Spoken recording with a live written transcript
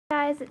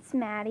guys, it's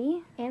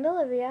Maddie and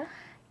Olivia,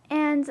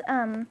 and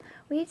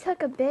we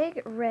took a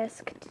big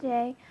risk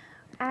today.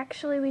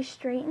 Actually, we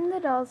straightened the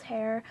doll's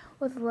hair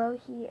with low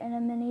heat and a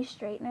mini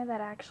straightener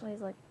that actually is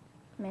like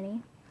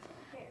mini.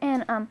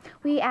 And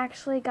we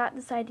actually got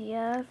this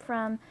idea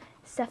from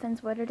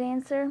Stefan's Water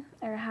Dancer,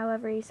 or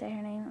however you say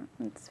her name.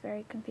 It's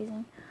very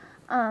confusing.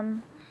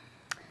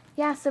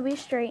 Yeah, so we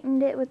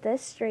straightened it with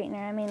this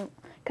straightener. I mean,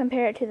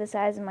 compare it to the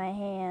size of my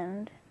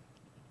hand.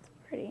 It's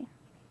pretty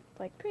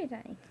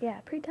tiny. Yeah,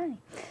 pretty tiny.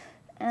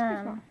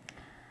 Pretty small.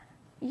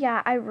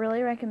 Yeah, I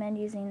really recommend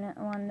using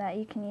one that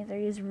you can either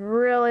use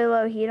really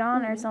low heat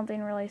on or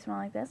something really small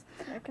like this.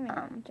 I can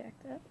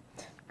inject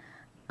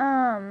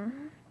that.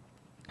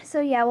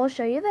 So yeah, we'll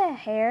show you the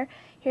hair.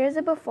 Here's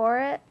a before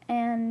it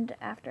and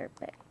after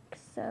pic.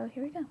 So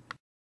here we go.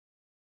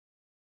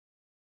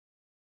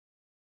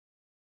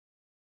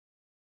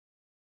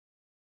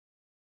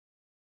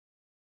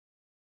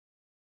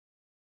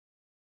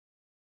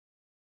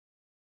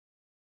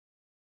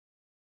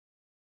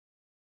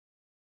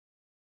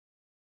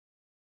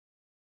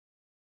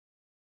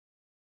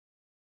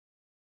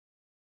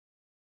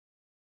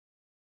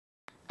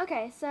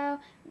 Okay, so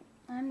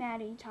I'm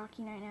Maddie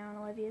talking right now and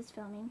Olivia's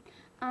filming.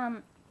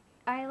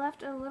 I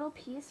left a little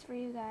piece for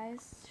you guys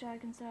so I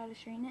can show how to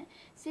straighten it.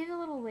 See the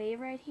little wave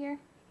right here?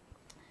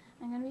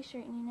 I'm going to be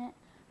straightening it.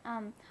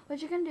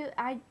 What you're going to do,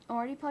 I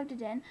already plugged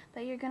it in,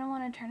 but you're going to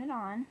want to turn it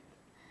on.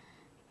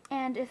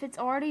 And if it's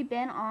already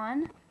been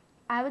on,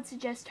 I would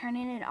suggest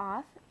turning it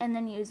off and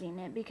then using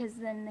it, because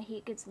then the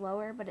heat gets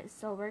lower, but it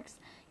still works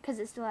because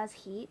it still has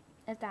heat,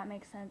 if that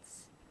makes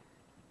sense.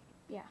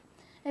 Yeah.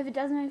 If it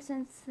doesn't make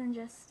sense, then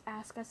just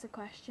ask us a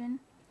question.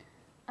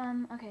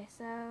 Okay,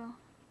 so I'm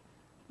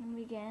going to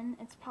begin.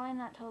 It's probably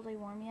not totally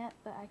warm yet,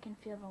 but I can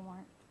feel the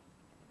warmth.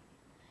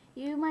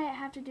 You might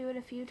have to do it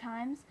a few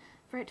times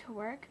for it to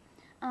work,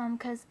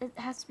 because it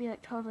has to be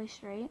like totally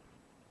straight.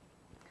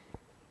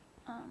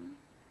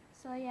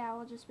 So yeah,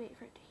 we'll just wait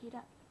for it to heat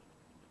up.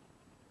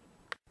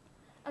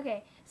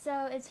 Okay,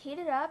 so it's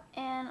heated up,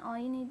 and all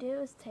you need to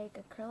do is take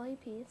a curly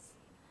piece,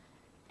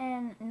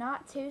 and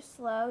not too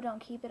slow, don't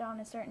keep it on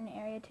a certain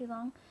area too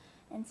long,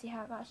 and see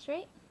how it got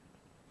straight?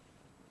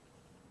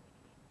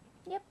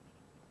 Yep.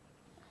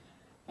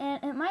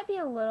 And it might be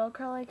a little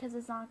curly because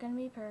it's not going to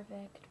be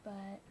perfect,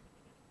 but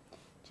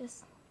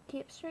just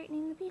keep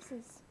straightening the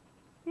pieces.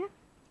 Yeah.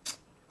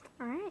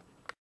 Alright.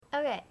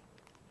 Okay,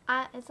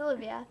 it's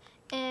Olivia,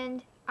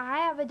 and I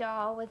have a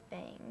doll with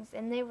bangs,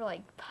 and they were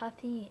like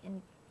puffy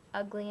and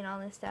ugly and all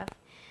this stuff.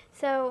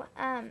 So,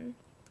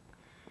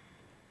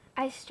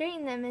 I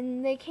straightened them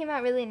and they came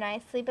out really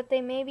nicely, but they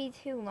may be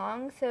too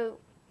long, so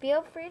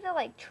feel free to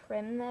like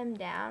trim them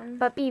down.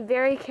 But be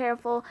very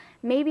careful.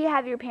 Maybe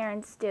have your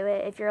parents do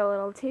it if you're a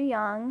little too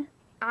young.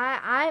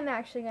 I'm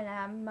actually going to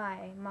have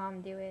my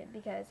mom do it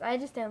because I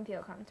just don't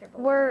feel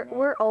comfortable.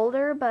 We're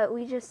older, but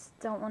we just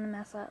don't want to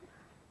mess up.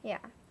 Yeah.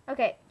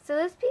 Okay, so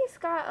this piece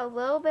got a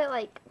little bit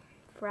like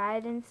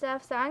fried and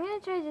stuff, so I'm going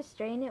to try to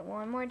strain it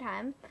one more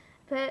time.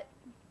 Put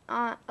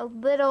a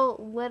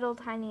little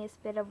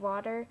tiniest bit of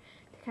water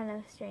to kind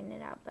of strain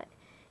it out, but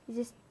you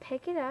just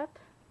pick it up,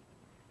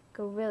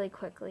 go really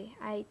quickly.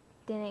 I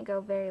didn't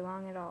go very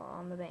long at all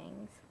on the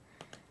bangs.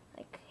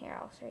 Like, here,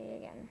 I'll show you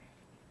again.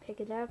 Pick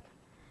it up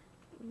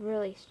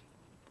really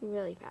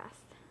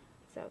fast.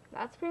 So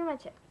that's pretty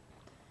much it.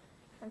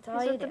 That's all you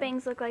do. Here's what the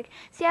bangs look like.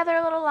 See how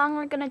they're a little long?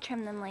 We're going to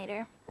trim them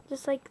later.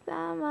 Just like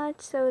that much,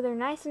 so they're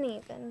nice and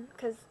even,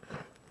 because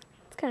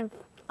it's kind of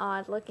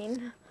odd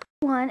looking.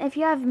 If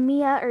you have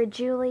Mia or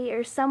Julie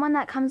or someone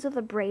that comes with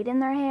a braid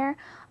in their hair,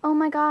 oh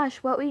my gosh,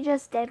 what we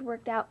just did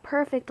worked out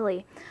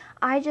perfectly.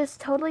 I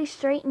just totally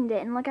straightened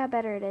it, and look how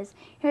better it is.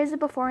 Here's a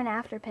before and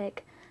after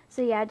pic.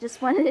 So yeah,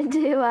 just wanted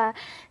to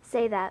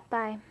say that.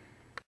 Bye.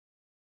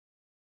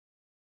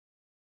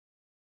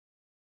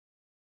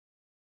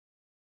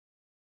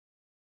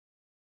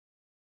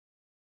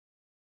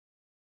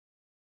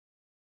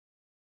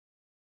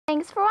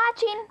 Thanks for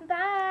watching.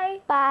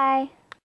 Bye. Bye.